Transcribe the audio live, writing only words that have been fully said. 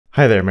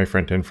Hi there, my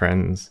front-end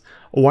friends.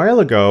 A while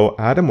ago,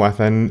 Adam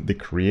Wathan, the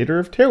creator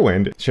of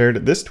Tailwind,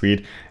 shared this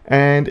tweet,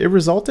 and it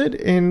resulted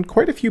in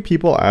quite a few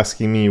people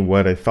asking me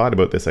what I thought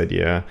about this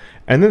idea.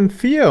 And then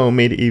Theo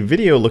made a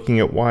video looking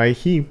at why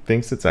he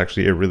thinks it's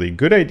actually a really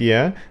good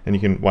idea, and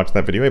you can watch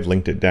that video. I've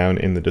linked it down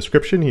in the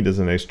description. He does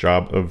a nice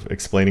job of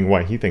explaining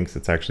why he thinks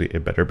it's actually a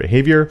better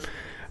behavior.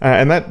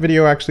 And that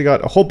video actually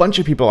got a whole bunch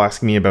of people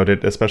asking me about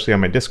it, especially on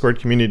my Discord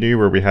community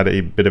where we had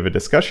a bit of a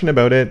discussion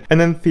about it. And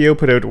then Theo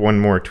put out one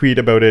more tweet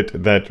about it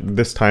that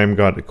this time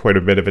got quite a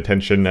bit of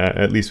attention,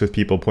 at least with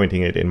people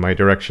pointing it in my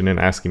direction and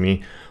asking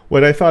me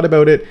what I thought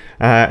about it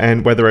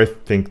and whether I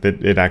think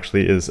that it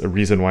actually is a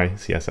reason why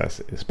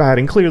CSS is bad.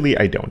 And clearly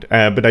I don't,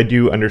 but I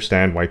do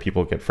understand why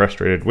people get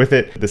frustrated with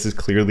it. This is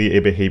clearly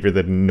a behavior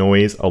that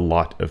annoys a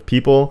lot of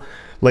people,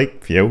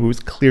 like Theo,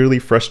 who's clearly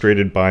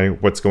frustrated by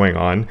what's going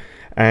on.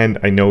 And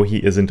I know he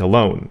isn't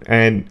alone.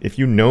 And if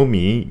you know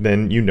me,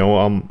 then you know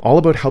I'm all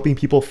about helping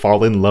people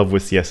fall in love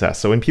with CSS.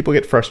 So when people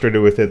get frustrated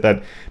with it,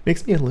 that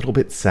makes me a little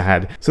bit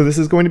sad. So this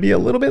is going to be a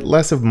little bit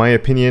less of my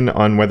opinion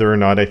on whether or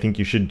not I think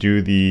you should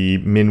do the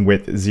min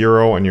width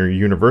 0 on your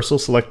universal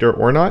selector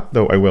or not,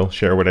 though I will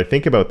share what I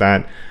think about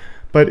that.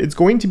 But it's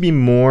going to be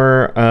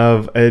more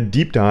of a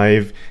deep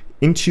dive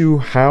into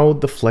how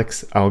the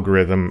Flex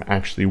algorithm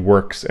actually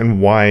works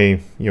and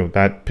why,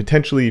 that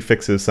potentially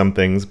fixes some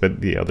things, but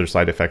the other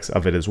side effects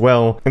of it as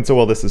well. And so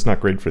while this is not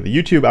great for the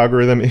YouTube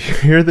algorithm,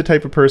 if you're the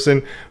type of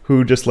person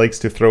who just likes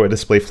to throw a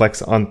display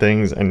flex on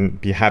things and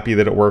be happy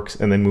that it works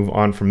and then move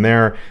on from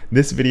there,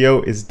 this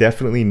video is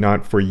definitely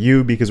not for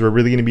you, because we're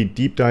really going to be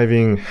deep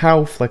diving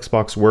how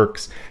Flexbox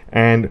works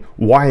and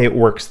why it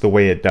works the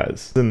way it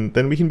does. And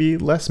then we can be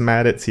less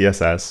mad at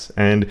CSS.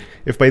 And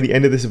if by the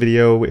end of this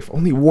video, if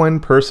only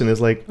one person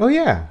is like, oh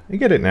yeah, I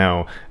get it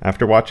now,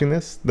 after watching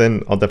this,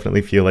 then I'll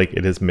definitely feel like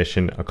it is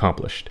mission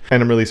accomplished.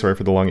 And I'm really sorry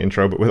for the long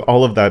intro, but with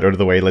all of that out of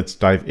the way, let's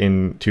dive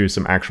into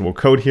some actual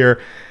code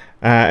here.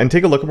 And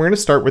take a look. We're going to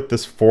start with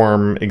this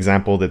form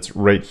example that's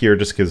right here,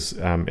 just because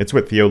it's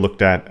what Theo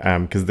looked at,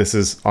 because this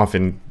is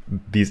often,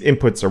 these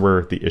inputs are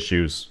where the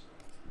issues,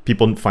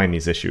 people find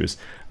these issues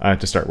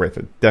to start with.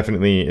 It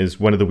definitely is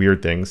one of the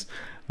weird things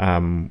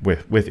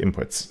with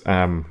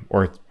inputs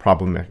or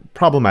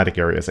problematic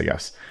areas, I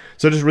guess.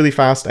 So just really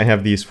fast, I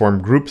have these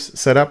form groups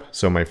set up.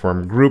 So my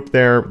form group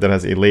there that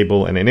has a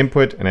label and an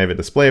input, and I have a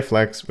display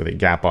flex with a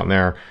gap on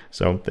there.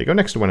 So they go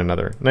next to one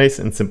another. Nice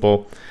and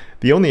simple.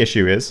 The only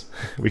issue is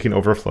we can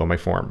overflow my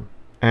form.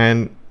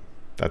 And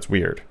that's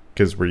weird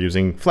because we're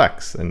using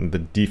flex, and the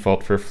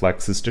default for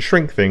flex is to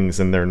shrink things,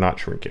 and they're not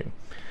shrinking.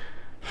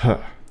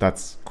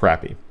 That's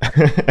crappy.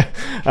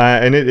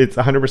 And it's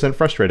 100%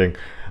 frustrating.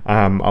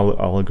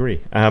 I'll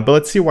agree. But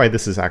let's see why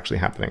this is actually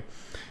happening.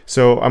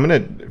 So I'm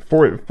going to,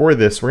 for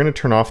this, we're going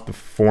to turn off the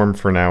form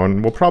for now,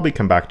 and we'll probably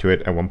come back to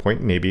it at one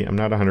point, maybe. I'm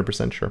not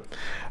 100% sure.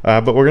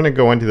 But we're going to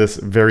go into this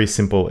very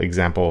simple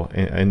example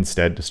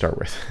instead to start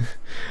with.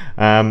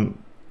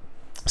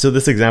 So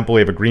this example,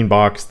 we have a green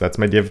box. That's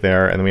my div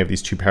there. And then we have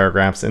these two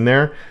paragraphs in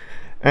there.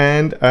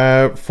 And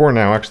for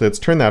now, actually, let's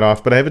turn that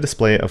off. But I have a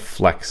display of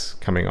flex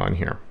coming on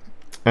here.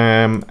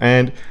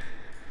 And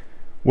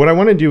what I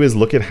want to do is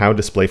look at how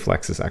display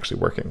flex is actually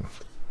working.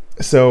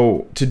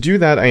 So to do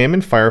that, I am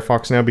in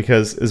Firefox now,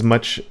 because as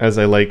much as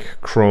I like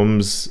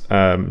Chrome's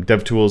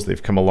dev tools,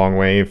 they've come a long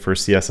way for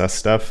CSS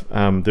stuff.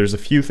 There's a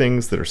few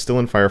things that are still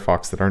in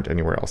Firefox that aren't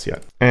anywhere else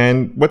yet.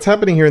 And what's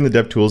happening here in the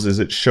dev tools is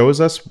it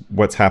shows us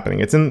what's happening.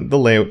 It's in the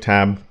layout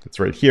tab. It's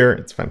right here.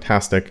 It's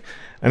fantastic.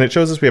 And it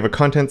shows us we have a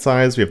content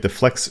size. We have the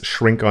flex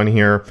shrink on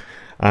here.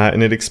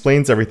 And it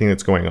explains everything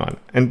that's going on.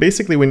 And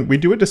basically, when we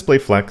do a display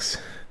flex,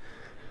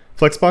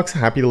 Flexbox is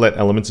happy to let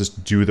elements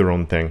just do their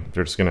own thing.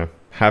 They're just going to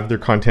have their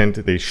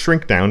content, they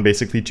shrink down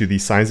basically to the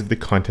size of the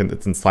content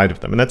that's inside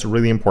of them. And that's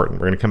really important.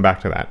 We're going to come back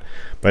to that.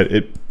 But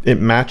it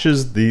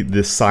matches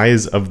the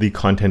size of the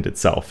content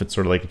itself. It's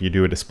sort of like if you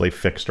do a display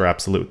fixed or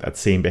absolute, that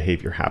same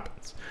behavior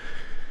happens.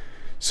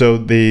 So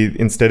they,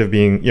 instead of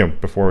being,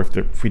 before,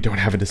 if we don't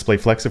have a display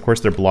flex, of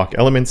course, they're block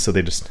elements. So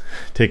they just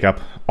take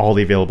up all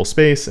the available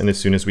space. And as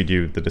soon as we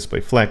do the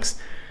display flex,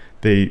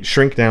 they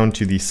shrink down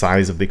to the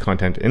size of the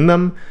content in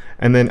them.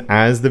 And then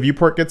as the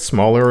viewport gets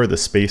smaller, or the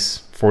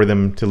space for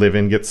them to live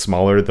in gets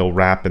smaller, they'll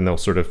wrap and they'll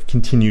sort of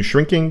continue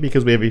shrinking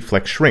because we have a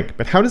flex shrink.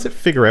 But how does it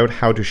figure out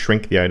how to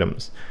shrink the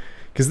items?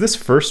 Because this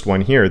first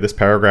one here, this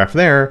paragraph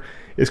there,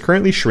 is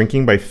currently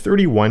shrinking by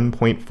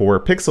 31.4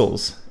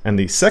 pixels. And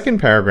the second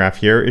paragraph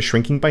here is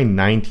shrinking by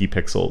 90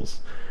 pixels.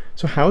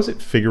 So how is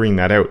it figuring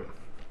that out?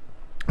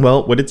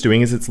 Well, what it's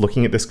doing is it's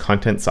looking at this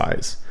content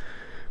size.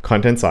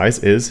 Content size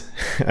is,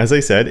 as I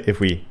said,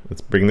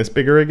 let's bring this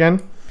bigger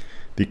again.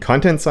 The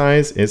content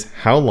size is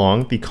how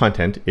long the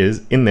content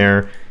is in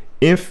there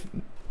if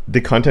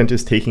the content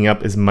is taking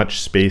up as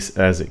much space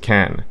as it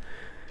can.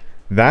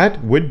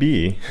 That would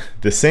be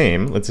the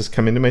same. Let's just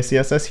come into my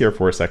CSS here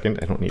for a second.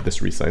 I don't need this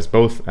resize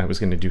both. I was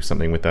going to do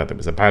something with that. That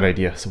was a bad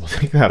idea, so we'll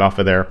take that off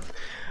of there.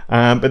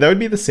 But that would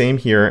be the same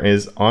here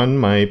as on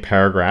my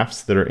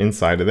paragraphs that are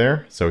inside of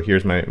there. So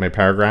here's my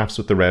paragraphs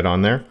with the red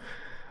on there.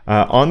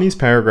 On these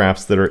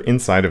paragraphs that are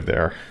inside of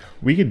there,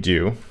 we could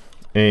do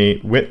a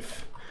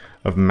width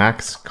of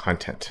max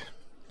content.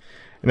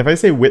 And if I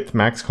say width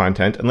max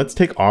content, and let's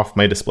take off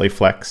my display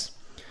flex,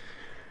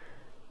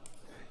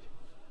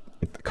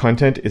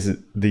 content is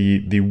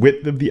the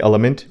width of the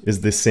element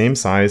is the same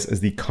size as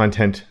the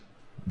content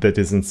that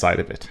is inside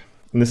of it.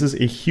 And this is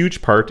a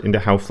huge part into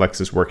how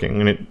Flex is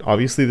working. And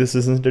obviously this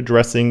isn't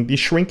addressing the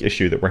shrink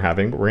issue that we're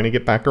having, but we're going to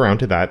get back around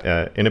to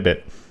that in a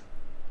bit.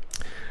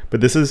 But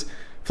this is,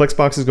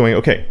 Flexbox is going,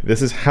 okay,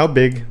 this is how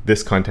big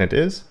this content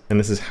is, and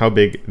this is how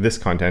big this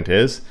content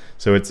is.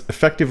 So it's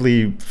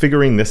effectively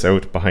figuring this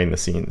out behind the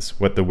scenes,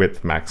 what the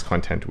width max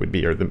content would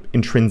be, or the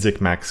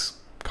intrinsic max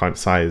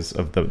size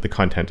of the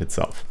content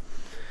itself.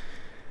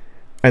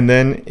 And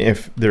then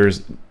if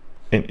there's,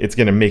 and it's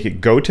going to make it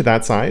go to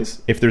that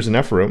size if there's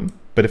enough room.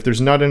 But if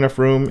there's not enough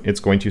room, it's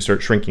going to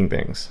start shrinking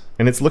things.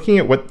 And it's looking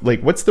at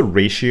what's the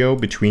ratio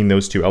between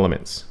those two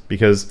elements?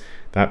 Because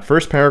that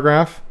first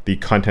paragraph, the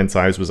content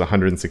size was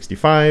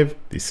 165.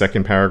 The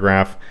second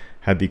paragraph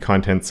had the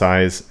content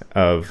size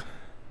of,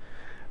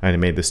 I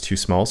made this too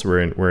small, so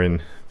we're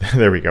in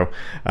there we go.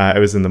 I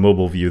was in the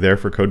mobile view there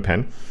for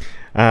CodePen.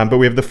 But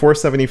we have the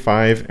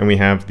 475 and we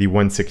have the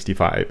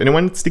 165. And it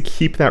wants to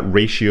keep that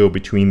ratio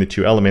between the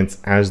two elements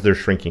as they're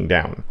shrinking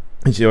down.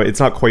 And, you know, it's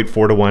not quite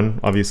 4 to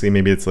 1. Obviously,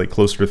 maybe it's like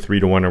closer to 3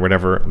 to 1 or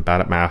whatever. I'm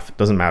bad at math,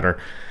 doesn't matter.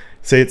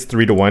 Say it's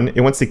 3 to 1. It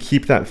wants to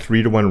keep that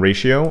 3 to 1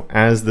 ratio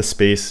as the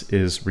space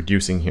is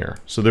reducing here.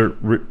 So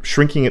they're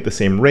shrinking at the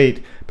same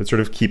rate, but sort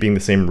of keeping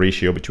the same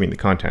ratio between the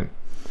content.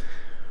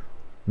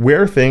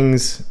 Where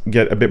things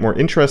get a bit more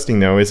interesting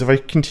though is if I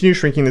continue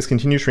shrinking this,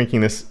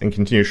 and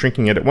continue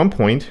shrinking it, at one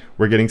point,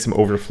 we're getting some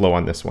overflow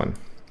on this one.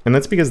 And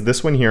that's because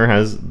this one here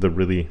has the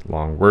really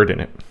long word in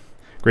it.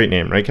 Great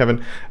name, right,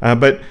 Kevin?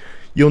 But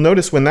you'll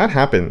notice when that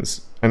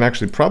happens, and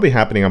actually probably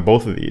happening on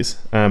both of these,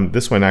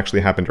 this one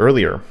actually happened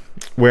earlier,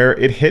 where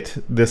it hit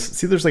this,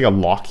 see there's like a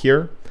lock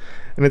here,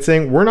 and it's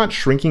saying we're not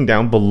shrinking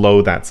down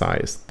below that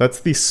size. That's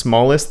the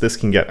smallest this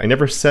can get. I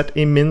never set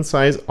a min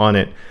size on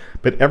it,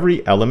 but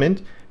every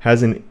element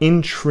has an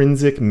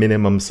intrinsic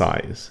minimum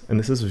size. And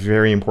this is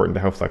very important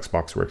to how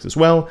Flexbox works as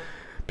well,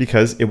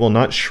 because it will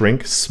not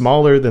shrink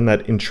smaller than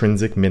that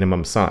intrinsic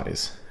minimum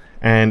size.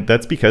 And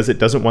that's because it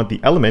doesn't want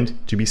the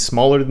element to be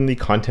smaller than the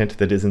content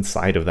that is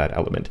inside of that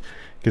element,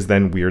 because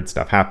then weird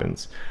stuff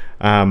happens.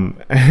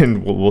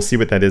 And we'll see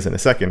what that is in a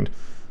second.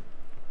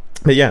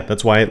 But yeah,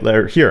 that's why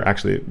here,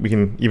 actually, we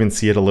can even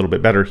see it a little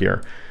bit better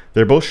here.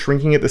 They're both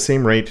shrinking at the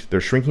same rate. They're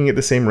shrinking at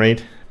the same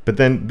rate. But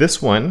then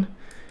this one,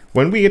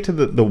 when we get to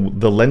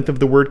the length of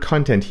the word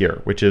content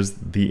here, which is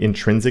the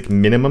intrinsic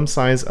minimum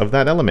size of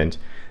that element,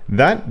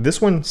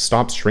 this one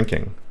stops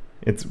shrinking.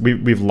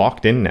 We've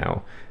locked in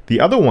now. The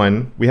other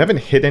one, we haven't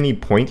hit any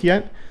point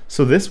yet.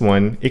 So this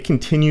one, it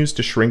continues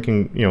to shrink,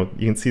 and you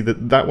can see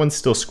that one's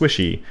still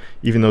squishy,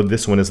 even though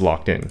this one is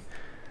locked in.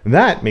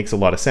 That makes a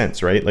lot of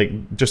sense, right? Like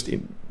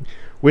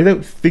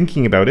without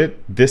thinking about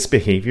it, this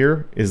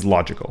behavior is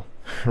logical,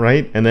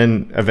 right? And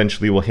then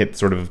eventually we'll hit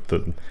sort of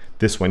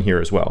this one here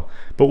as well.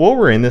 But while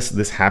we're in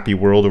this happy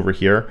world over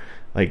here,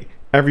 like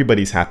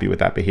everybody's happy with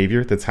that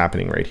behavior that's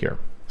happening right here.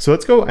 So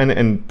let's go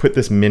and put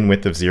this min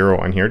width of 0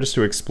 on here just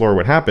to explore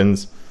what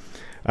happens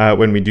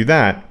when we do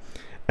that.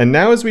 And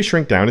now as we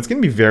shrink down, it's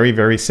going to be very,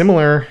 very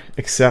similar,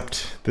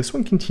 except this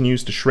one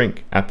continues to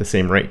shrink at the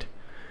same rate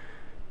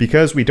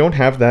because we don't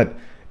have that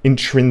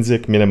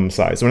intrinsic minimum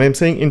size. When I'm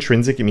saying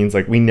intrinsic, it means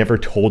like we never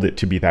told it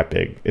to be that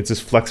big. It's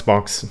just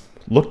Flexbox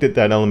looked at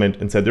that element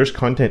and said, there's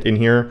content in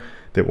here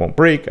that won't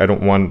break. I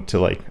don't want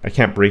to I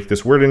can't break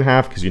this word in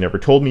half because you never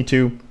told me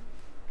to.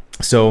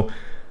 So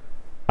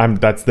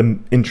that's the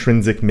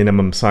intrinsic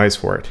minimum size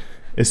for it.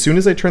 As soon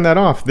as I turn that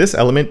off, this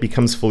element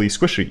becomes fully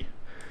squishy.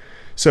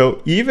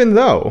 So even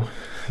though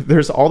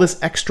there's all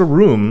this extra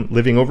room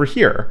living over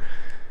here,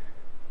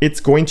 it's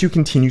going to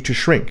continue to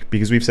shrink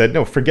because we've said,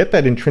 no, forget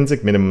that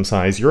intrinsic minimum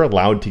size. You're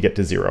allowed to get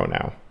to 0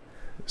 now.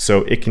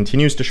 So it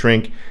continues to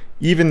shrink,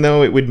 even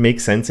though it would make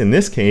sense in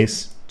this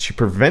case to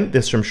prevent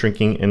this from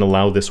shrinking and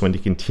allow this one to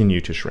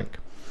continue to shrink.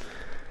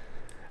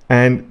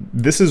 And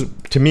this is,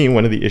 to me,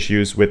 one of the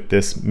issues with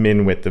this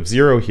min width of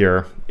 0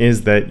 here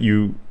is that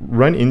you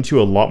run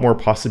into a lot more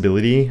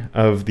possibility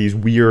of these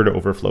weird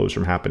overflows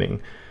from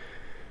happening.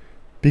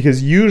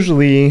 Because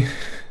usually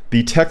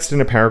the text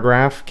in a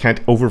paragraph can't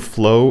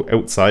overflow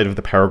outside of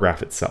the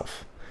paragraph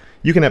itself.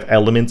 You can have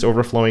elements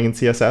overflowing in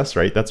CSS,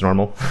 right? That's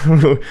normal.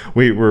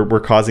 we're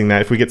causing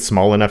that. If we get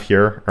small enough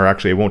here, or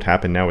actually it won't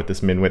happen now with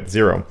this min width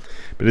 0,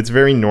 but it's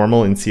very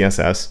normal in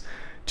CSS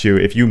to,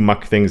 if you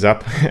muck things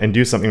up and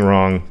do something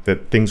wrong,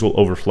 that things will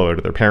overflow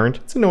to their parent.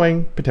 It's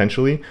annoying,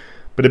 potentially,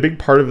 but a big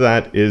part of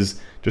that is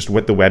just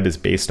what the web is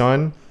based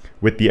on,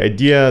 with the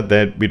idea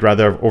that we'd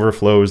rather have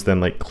overflows than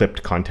like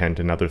clipped content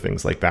and other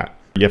things like that.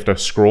 You have to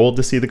scroll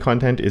to see the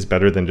content is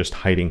better than just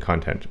hiding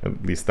content.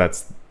 At least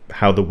that's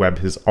how the web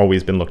has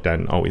always been looked at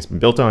and always been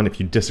built on.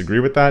 If you disagree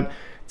with that,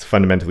 it's a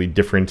fundamentally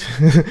different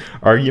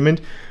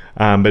argument.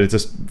 But it's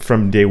just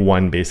from day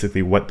one,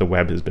 basically what the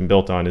web has been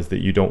built on is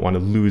that you don't want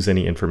to lose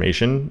any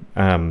information.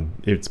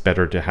 It's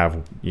better to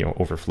have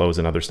overflows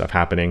and other stuff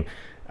happening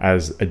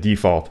as a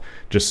default,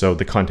 just so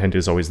the content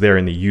is always there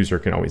and the user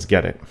can always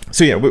get it.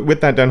 So yeah,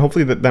 with that done,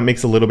 hopefully that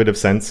makes a little bit of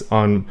sense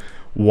on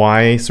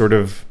why sort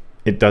of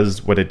it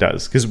does what it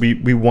does. Because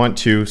we want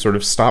to sort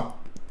of stop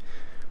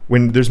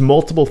when there's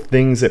multiple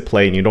things at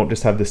play and you don't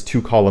just have this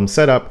 2-column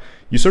setup.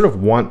 You sort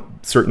of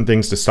want certain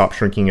things to stop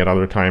shrinking at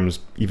other times,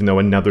 even though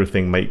another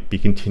thing might be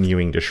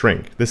continuing to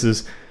shrink. This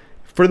is,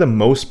 for the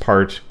most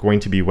part, going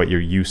to be what you're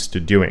used to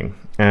doing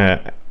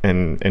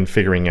and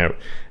figuring out.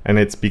 And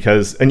it's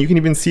because, and you can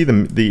even see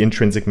the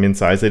intrinsic min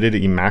size. I did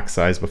a max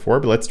size before,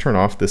 but let's turn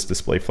off this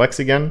display flex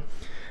again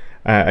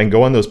and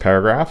go on those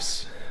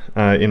paragraphs.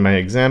 In my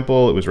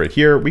example, it was right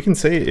here. We can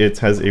say it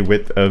has a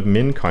width of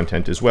min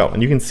content as well.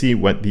 And you can see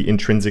what the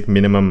intrinsic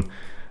minimum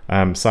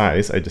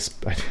size, I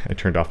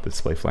turned off the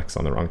display flex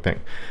on the wrong thing.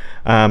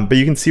 But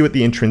you can see what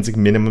the intrinsic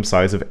minimum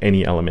size of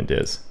any element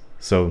is.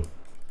 So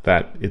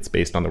that it's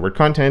based on the word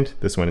content.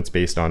 This one, it's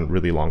based on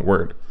really long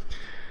word.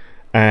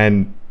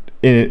 And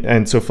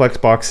so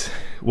Flexbox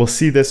will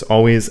see this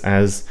always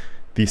as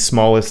the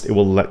smallest it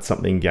will let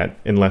something get,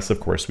 unless of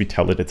course we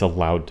tell it it's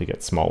allowed to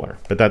get smaller.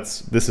 But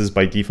this is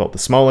by default the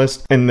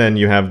smallest. And then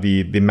you have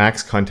the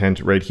max content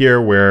right here,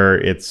 where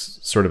it's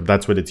sort of,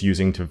 that's what it's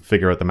using to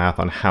figure out the math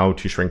on how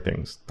to shrink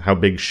things. How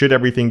big should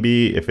everything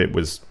be if it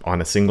was on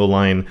a single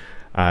line?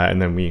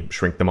 And then we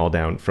shrink them all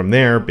down from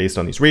there based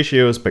on these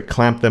ratios, but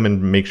clamp them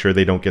and make sure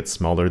they don't get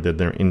smaller than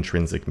their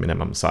intrinsic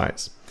minimum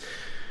size.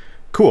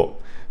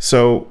 Cool.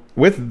 So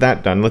with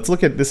that done, let's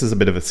look at, this is a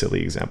bit of a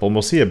silly example, and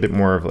we'll see a bit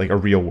more of like a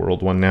real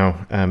world one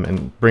now,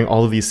 and bring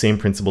all of these same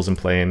principles in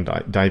play and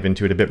dive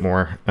into it a bit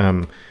more,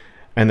 and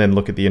then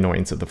look at the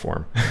annoyance of the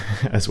form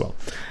as well.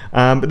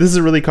 But this is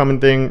a really common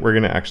thing. We're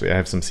gonna actually, I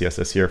have some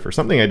CSS here for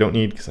something I don't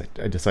need because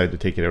I decided to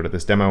take it out of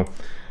this demo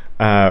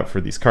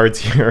for these cards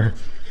here.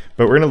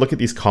 But we're gonna look at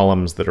these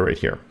columns that are right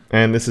here.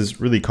 And this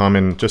is really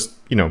common, just,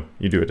 you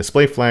do a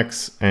display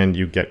flex and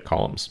you get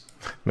columns.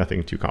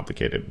 Nothing too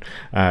complicated,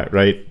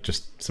 right?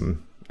 Just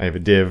I have a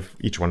div,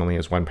 each one only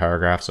has one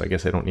paragraph, so I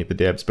guess I don't need the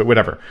divs, but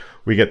whatever.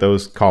 We get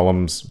those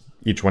columns,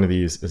 each one of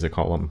these is a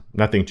column,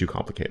 nothing too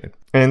complicated.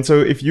 And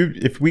so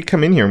if we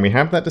come in here and we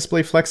have that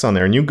display flex on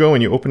there and you go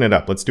and you open it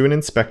up, let's do an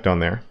inspect on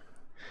there.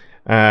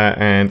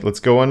 And let's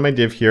go on my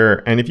div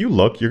here. And if you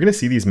look, you're gonna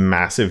see these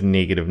massive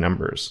negative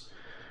numbers,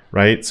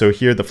 right? So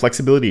here, the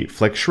flexibility,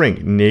 flex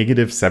shrink,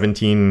 negative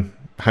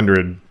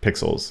 1700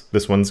 pixels.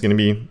 This one's going to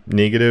be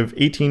negative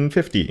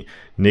 1850,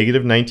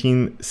 negative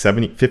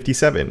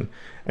 1957.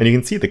 And you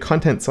can see the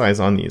content size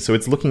on these. So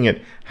it's looking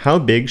at how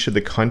big should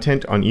the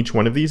content on each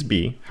one of these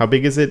be? How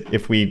big is it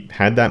if we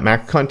had that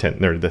max content?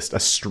 There,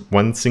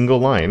 one single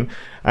line.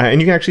 And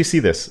you can actually see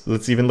this.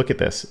 Let's even look at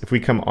this. If we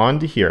come on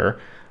to here,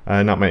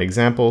 not my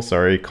example,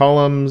 sorry,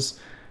 columns,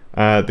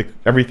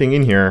 everything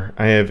in here,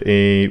 I have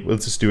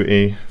let's just do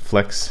a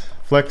flex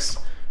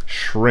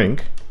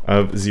shrink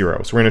of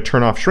 0. So we're going to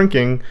turn off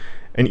shrinking,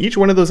 and each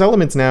one of those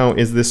elements now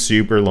is this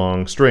super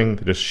long string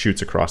that just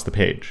shoots across the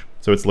page.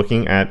 So it's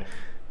looking at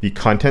the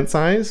content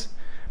size,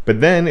 but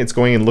then it's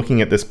going and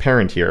looking at this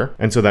parent here.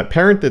 And so that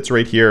parent that's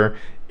right here,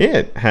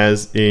 it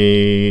has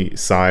a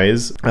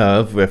size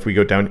of, if we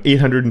go down,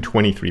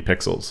 823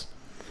 pixels.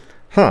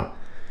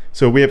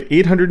 So we have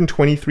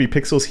 823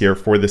 pixels here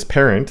for this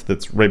parent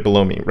that's right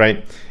below me,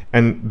 right?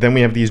 And then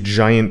we have these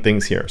giant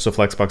things here. So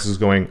Flexbox is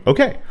going,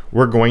 okay,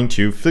 we're going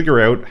to figure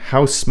out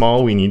how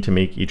small we need to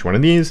make each one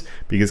of these,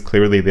 because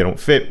clearly they don't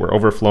fit. We're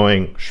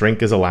overflowing.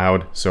 Shrink is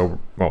allowed. So,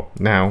 well,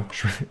 now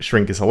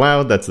shrink is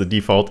allowed. That's the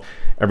default.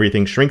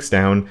 Everything shrinks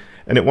down.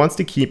 And it wants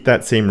to keep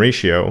that same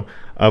ratio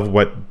of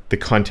what the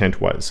content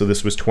was. So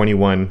this was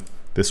 21,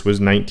 this was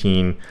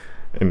 19,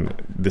 and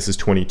this is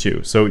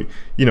 22. So,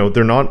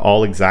 they're not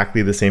all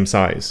exactly the same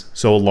size.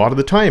 So a lot of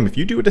the time, if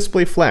you do a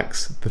display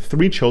flex, the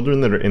 3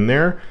 children that are in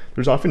there,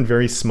 there's often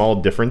very small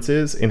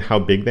differences in how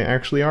big they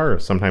actually are.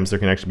 Sometimes there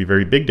can actually be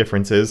very big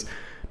differences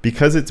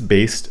because it's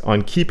based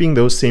on keeping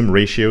those same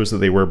ratios that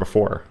they were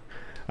before.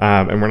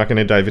 And we're not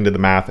gonna dive into the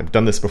math. I've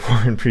done this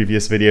before in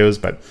previous videos,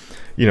 but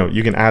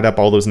you can add up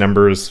all those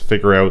numbers,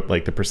 figure out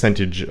like the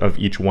percentage of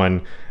each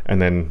one,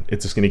 and then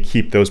it's just gonna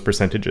keep those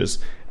percentages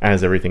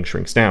as everything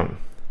shrinks down.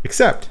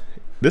 Except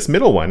this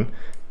middle one,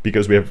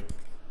 because we have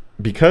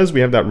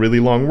that really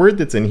long word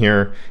that's in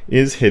here,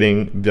 is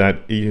hitting that.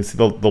 You can see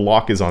the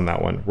lock is on that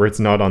one, where it's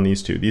not on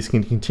these two. These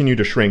can continue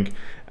to shrink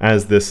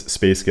as this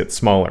space gets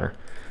smaller.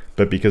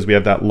 But because we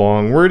have that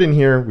long word in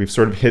here, we've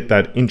sort of hit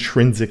that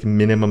intrinsic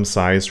minimum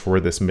size for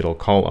this middle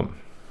column.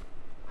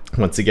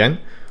 Once again,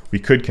 we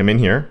could come in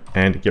here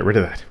and get rid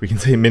of that. We can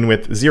say min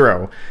width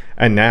 0,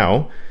 and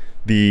now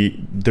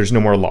there's no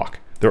more lock.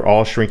 They're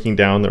all shrinking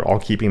down. They're all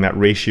keeping that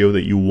ratio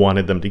that you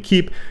wanted them to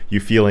keep. You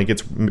feel like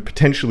it's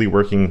potentially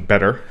working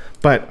better.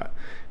 But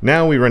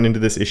now we run into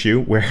this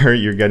issue where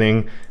you're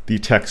getting the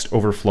text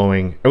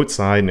overflowing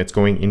outside and it's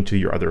going into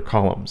your other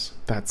columns.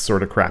 That's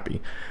sort of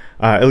crappy,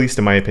 at least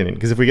in my opinion.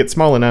 Because if we get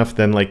small enough,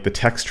 then like the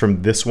text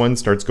from this one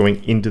starts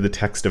going into the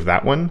text of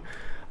that one.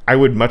 I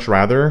would much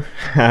rather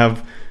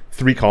have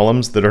 3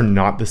 columns that are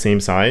not the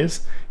same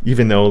size,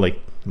 even though like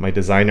my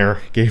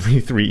designer gave me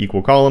 3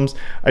 equal columns.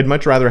 I'd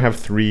much rather have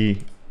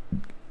 3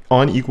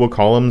 on equal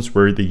columns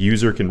where the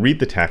user can read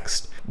the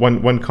text.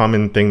 One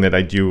common thing that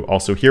I do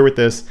also here with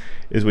this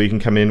is where you can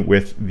come in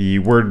with the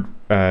word,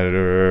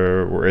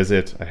 where is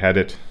it? I had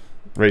it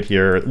right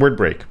here, word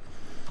break,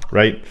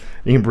 right?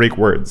 You can break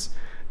words.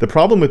 The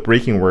problem with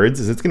breaking words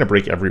is it's going to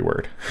break every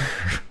word.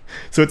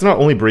 So it's not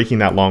only breaking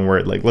that long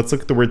word. Like, let's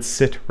look at the word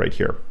sit right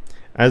here.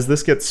 As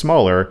this gets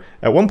smaller,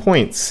 at one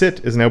point,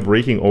 sit is now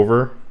breaking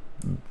over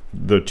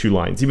the 2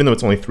 lines, even though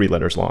it's only 3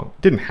 letters long.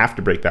 It didn't have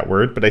to break that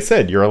word, but I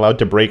said you're allowed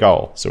to break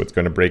all, so it's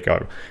going to break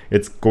out.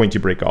 It's going to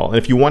break all. And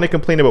if you want to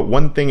complain about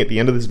one thing at the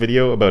end of this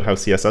video about how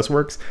CSS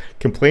works,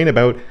 complain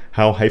about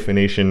how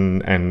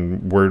hyphenation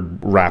and word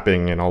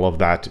wrapping and all of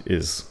that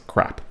is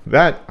crap.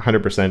 That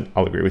 100%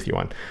 I'll agree with you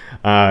on.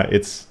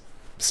 It's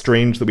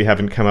strange that we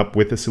haven't come up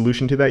with a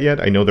solution to that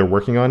yet. I know they're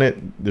working on it.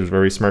 There's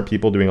very smart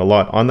people doing a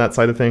lot on that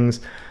side of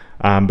things.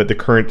 But the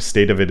current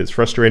state of it is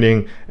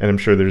frustrating, and I'm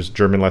sure there's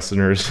German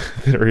listeners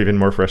that are even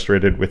more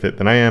frustrated with it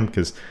than I am,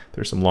 because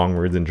there's some long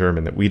words in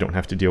German that we don't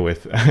have to deal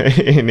with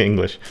in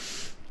English.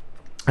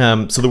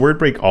 So the word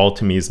break all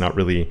to me is not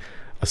really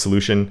a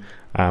solution.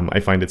 I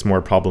find it's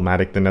more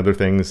problematic than other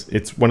things.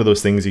 It's one of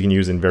those things you can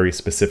use in very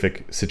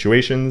specific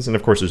situations, and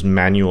of course there's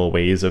manual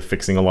ways of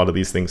fixing a lot of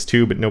these things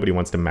too, but nobody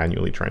wants to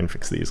manually try and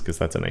fix these because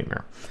that's a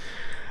nightmare.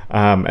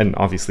 And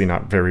obviously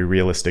not very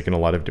realistic in a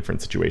lot of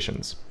different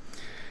situations.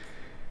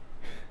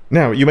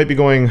 Now, you might be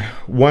going,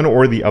 one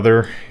or the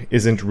other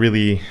isn't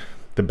really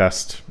the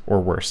best or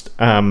worst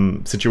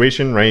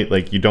situation, right?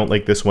 Like, you don't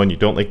like this one, you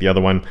don't like the other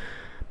one.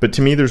 But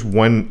to me, there's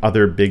one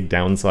other big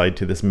downside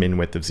to this min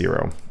width of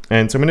 0.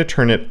 And so I'm going to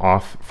turn it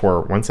off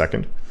for 1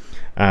 second.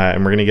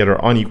 And we're going to get our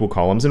unequal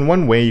columns. And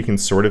one way you can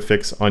sort of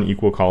fix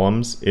unequal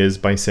columns is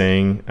by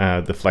saying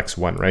the flex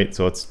 1, right?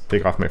 So let's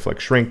take off my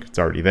flex shrink. It's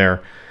already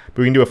there. But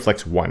we can do a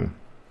flex 1.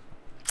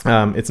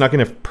 It's not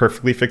going to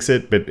perfectly fix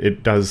it, but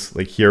it does.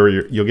 Like here,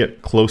 you'll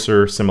get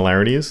closer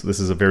similarities. This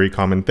is a very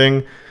common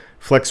thing.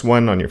 Flex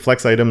 1 on your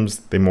flex items,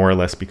 they more or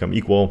less become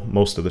equal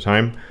most of the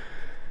time.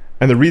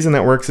 And the reason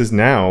that works is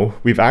now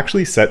we've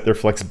actually set their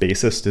flex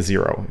basis to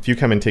 0. If you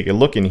come and take a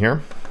look in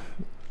here,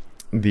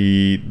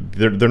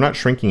 they're not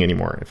shrinking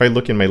anymore. If I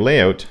look in my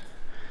layout,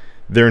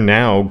 they're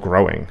now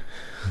growing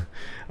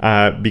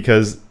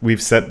because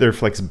we've set their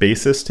flex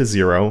basis to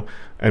 0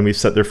 and we've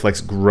set their flex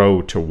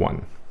grow to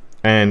 1.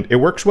 And it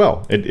works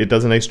well. It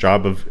does a nice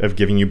job of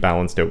giving you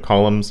balanced out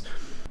columns.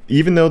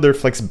 Even though their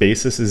flex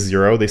basis is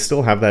 0, they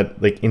still have that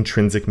like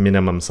intrinsic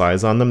minimum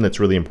size on them that's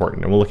really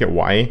important. And we'll look at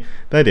why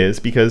that is,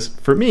 because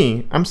for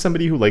me, I'm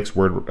somebody who likes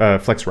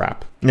flex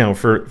wrap. Now,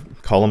 for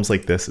columns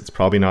like this, it's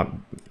probably not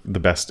the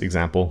best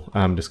example,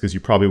 just because you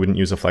probably wouldn't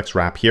use a flex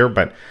wrap here.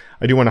 But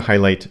I do want to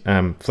highlight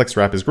flex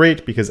wrap is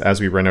great because as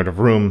we run out of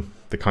room,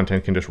 the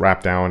content can just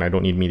wrap down. I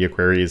don't need media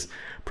queries.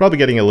 Probably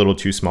getting a little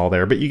too small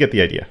there, but you get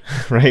the idea,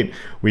 right?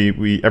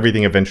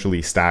 Everything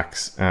eventually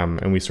stacks,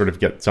 and we sort of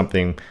get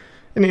something,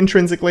 an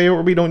intrinsic layout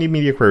where we don't need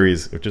media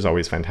queries, which is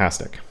always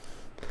fantastic.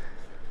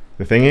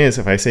 The thing is,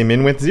 if I say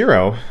min width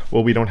 0,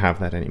 well, we don't have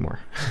that anymore.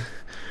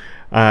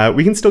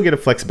 We can still get a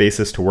flex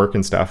basis to work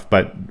and stuff,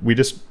 but we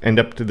just end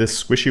up to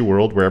this squishy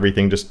world where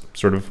everything just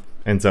sort of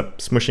ends up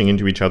smushing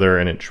into each other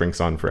and it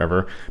shrinks on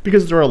forever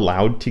because they're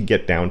allowed to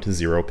get down to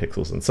 0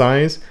 pixels in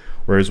size.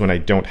 Whereas when I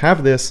don't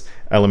have this,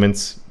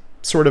 elements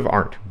sort of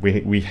aren't.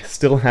 We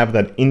still have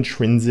that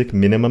intrinsic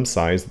minimum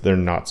size that they're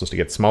not supposed to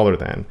get smaller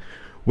than,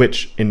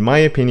 which in my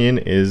opinion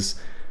is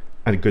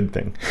a good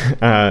thing,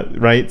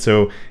 right?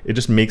 So it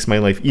just makes my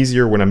life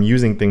easier when I'm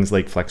using things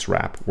like flex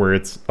wrap, where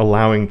it's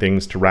allowing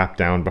things to wrap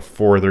down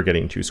before they're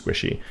getting too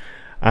squishy.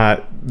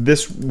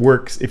 This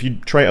works if you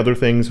try other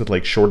things with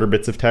like shorter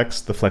bits of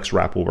text, the flex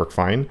wrap will work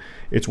fine.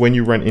 It's when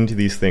you run into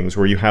these things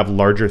where you have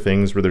larger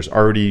things where there's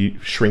already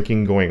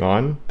shrinking going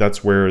on,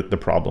 that's where the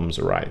problems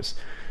arise.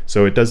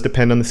 So it does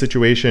depend on the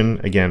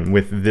situation. Again,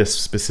 with this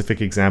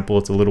specific example,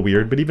 it's a little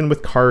weird, but even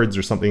with cards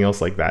or something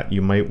else like that,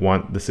 you might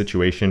want the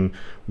situation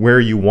where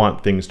you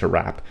want things to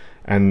wrap.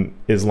 And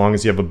as long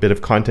as you have a bit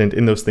of content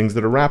in those things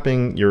that are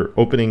wrapping, you're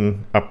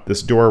opening up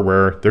this door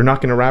where they're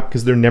not going to wrap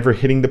because they're never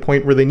hitting the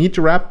point where they need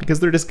to wrap because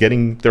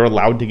they're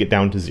allowed to get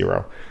down to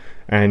 0.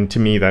 And to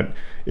me, that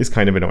is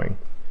kind of annoying.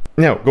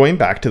 Now, going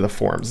back to the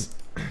forms,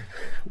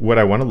 what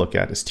I want to look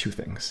at is 2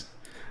 things.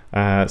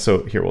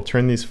 So here, we'll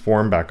turn these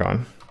form back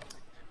on.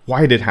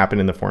 Why did it happen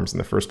in the forms in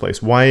the first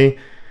place? Why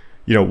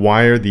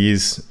are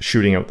these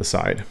shooting out the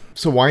side?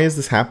 So why is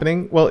this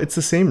happening? Well, it's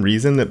the same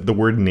reason that the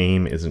word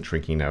name isn't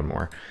shrinking down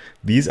more.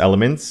 These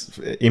elements,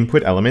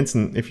 input elements,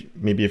 and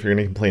maybe if you're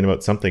going to complain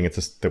about something, it's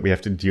just that we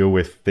have to deal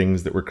with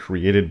things that were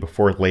created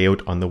before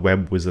layout on the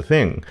web was a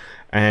thing.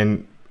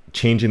 And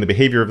changing the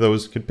behavior of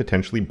those could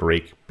potentially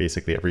break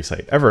basically every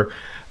site ever,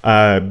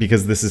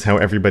 because this is how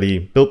everybody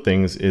built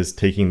things, is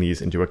taking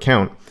these into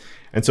account.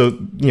 And so,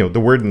 the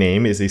word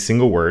name is a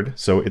single word,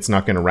 so it's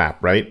not going to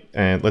wrap, right?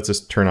 And let's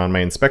just turn on my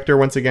inspector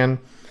once again.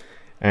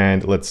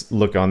 And let's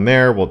look on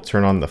there. We'll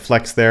turn on the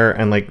flex there.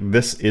 And like,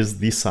 this is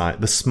the size,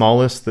 the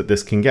smallest that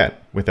this can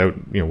get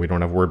without, we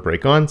don't have word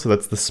break on. So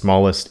that's the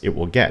smallest it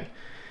will get.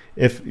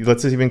 Let's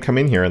just even come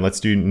in here and let's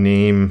do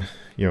name,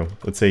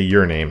 let's say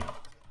your name.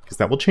 because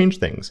that will change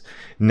things.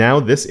 Now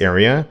this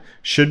area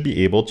should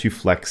be able to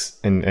flex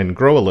and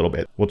grow a little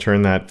bit. We'll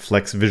turn that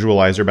flex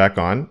visualizer back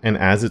on, and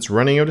as it's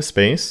running out of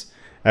space,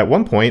 at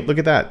one point, look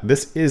at that,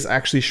 this is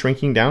actually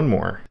shrinking down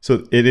more.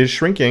 So it is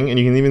shrinking, and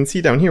you can even see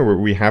down here where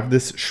we have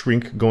this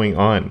shrink going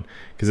on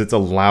because it's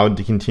allowed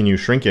to continue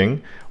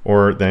shrinking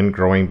or then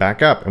growing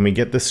back up. And we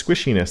get the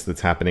squishiness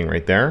that's happening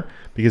right there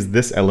because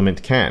this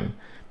element can,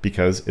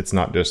 because it's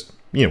not just,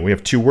 you know, we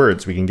have two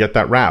words, we can get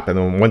that wrap. And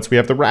then once we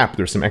have the wrap,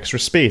 there's some extra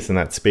space and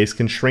that space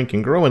can shrink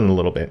and grow in a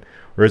little bit.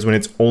 Whereas when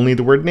it's only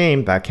the word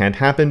name, that can't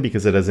happen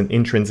because it has an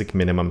intrinsic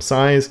minimum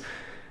size.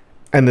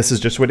 And this is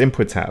just what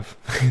inputs have.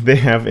 They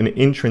have an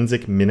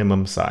intrinsic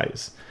minimum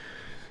size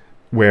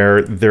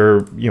where they're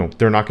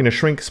not going to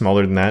shrink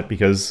smaller than that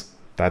because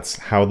that's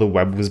how the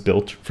web was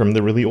built from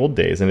the really old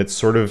days. And it's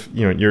sort of,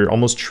 you know, you're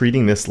almost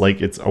treating this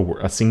like it's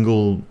a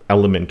single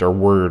element or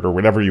word or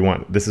whatever you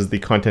want. This is the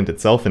content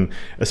itself. And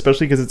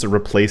especially because it's a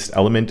replaced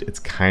element, it's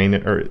kind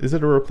of, or is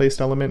it a replaced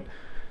element?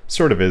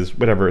 Sort of is,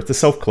 whatever. It's a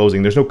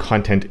self-closing. There's no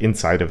content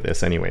inside of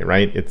this anyway,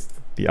 right? It's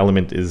the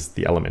element is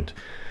the element.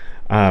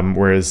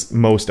 Whereas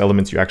most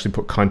elements, you actually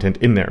put content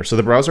in there. So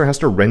the browser has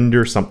to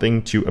render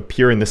something to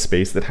appear in this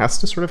space that has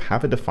to sort of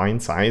have a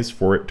defined size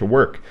for it to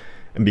work.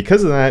 And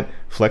because of that,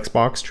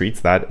 Flexbox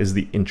treats that as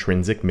the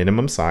intrinsic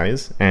minimum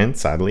size. And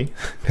sadly,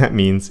 that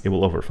means it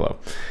will overflow.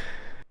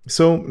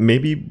 So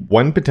maybe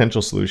one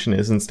potential solution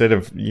is, instead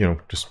of, you know,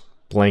 just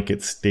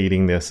blanket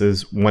stating this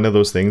as one of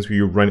those things where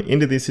you run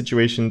into these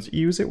situations,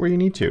 use it where you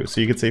need to.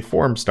 So you could say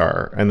form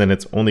star, and then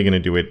it's only going to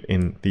do it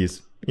in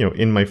these, you know,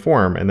 in my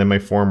form, and then my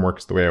form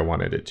works the way I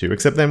wanted it to,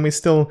 except then we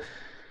still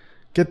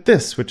get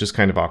this, which is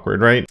kind of awkward,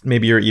 right?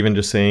 Maybe you're even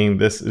just saying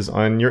this is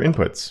on your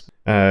inputs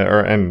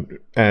and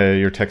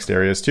your text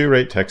areas too,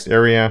 right? Text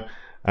area.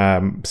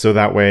 So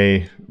that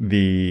way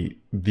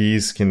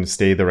these can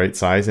stay the right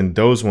size and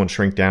those won't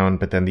shrink down,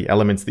 but then the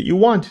elements that you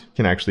want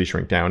can actually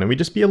shrink down. And we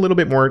just be a little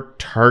bit more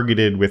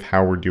targeted with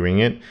how we're doing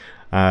it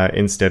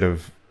instead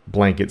of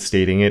blanket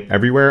stating it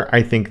everywhere.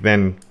 I think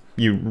then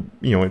you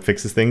know, it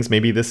fixes things.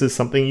 Maybe this is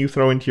something you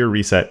throw into your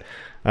reset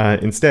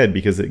instead,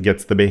 because it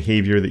gets the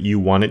behavior that you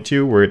want it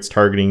to, where it's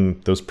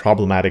targeting those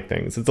problematic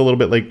things. It's a little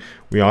bit like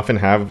we often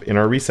have in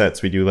our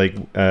resets. We do like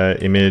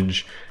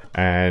image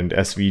and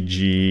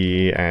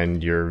SVG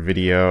and your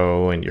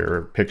video and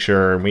your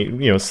picture, and we,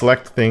 you know,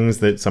 select things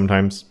that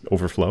sometimes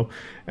overflow,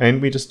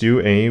 and we just do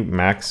a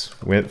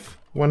max width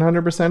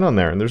 100% on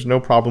there, and there's no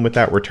problem with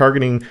that. We're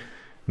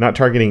not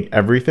targeting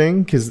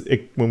everything, because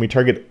when we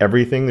target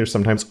everything, there's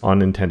sometimes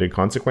unintended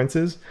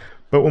consequences.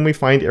 But when we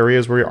find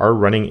areas where we are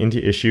running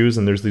into issues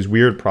and there's these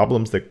weird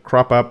problems that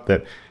crop up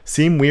that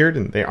seem weird,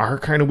 and they are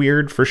kind of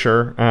weird for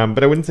sure,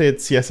 but I wouldn't say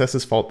it's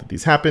CSS's fault that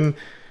these happen.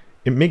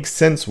 It makes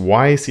sense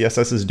why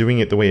CSS is doing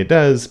it the way it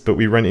does, but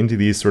we run into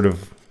these sort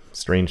of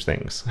strange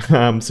things.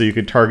 So you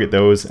could target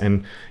those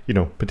and, you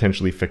know,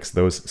 potentially fix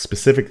those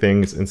specific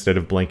things instead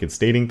of blanket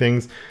stating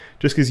things,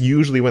 just because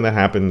usually when that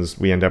happens,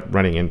 we end up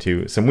running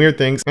into some weird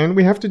things. And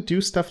we have to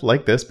do stuff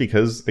like this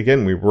because,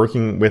 again, we're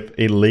working with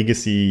a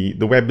legacy.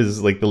 The web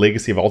is like the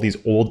legacy of all these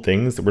old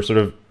things that we're sort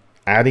of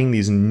adding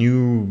these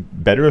new,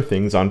 better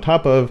things on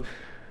top of.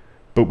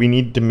 But we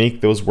need to make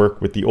those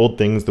work with the old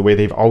things the way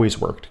they've always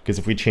worked. Because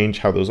if we change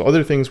how those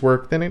other things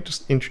work, then it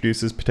just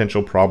introduces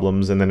potential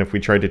problems. And then if we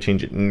tried to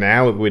change it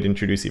now, it would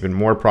introduce even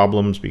more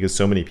problems, because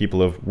so many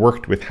people have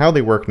worked with how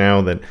they work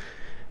now that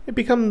it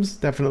becomes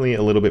definitely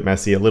a little bit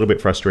messy, a little bit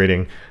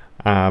frustrating.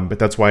 But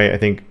that's why I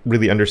think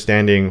really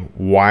understanding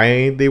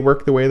why they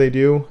work the way they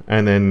do,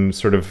 and then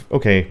sort of,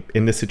 okay,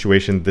 in this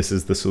situation, this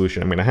is the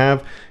solution I'm going to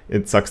have.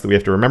 It sucks that we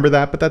have to remember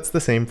that, but that's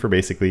the same for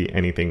basically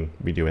anything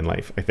we do in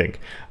life, I think,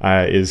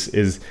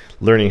 is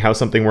learning how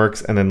something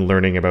works and then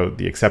learning about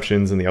the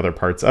exceptions and the other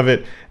parts of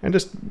it. And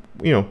just,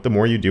 you know, the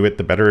more you do it,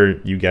 the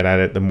better you get at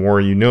it, the more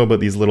you know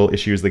about these little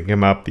issues that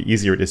come up, the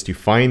easier it is to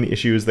find the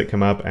issues that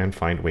come up and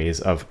find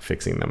ways of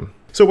fixing them.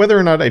 So whether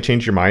or not I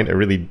change your mind, I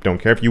really don't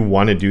care. If you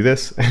want to do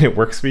this and it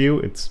works for you,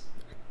 it's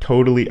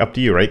totally up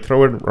to you, right?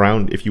 Throw it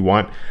around if you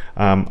want.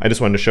 I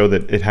just wanted to show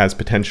that it has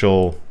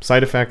potential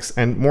side effects.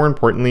 And more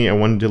importantly, I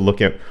wanted to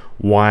look at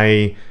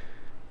why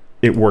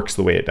it works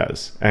the way it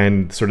does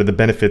and sort of the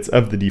benefits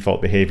of the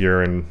default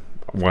behavior and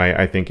why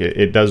I think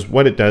it does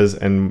what it does.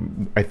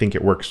 And I think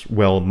it works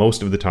well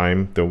most of the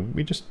time, though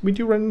we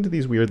do run into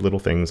these weird little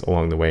things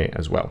along the way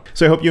as well.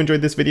 So I hope you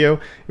enjoyed this video.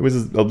 It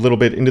was a little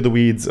bit into the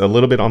weeds, a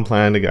little bit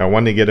unplanned. I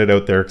wanted to get it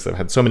out there because I've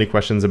had so many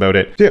questions about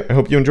it. So yeah, I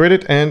hope you enjoyed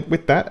it. And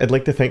with that, I'd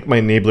like to thank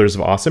my enablers of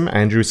awesome,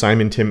 Andrew,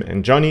 Simon, Tim,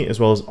 and Johnny, as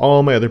well as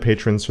all my other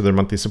patrons for their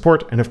monthly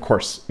support. And of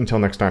course, until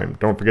next time,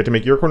 don't forget to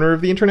make your corner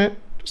of the internet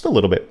just a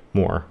little bit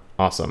more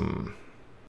awesome.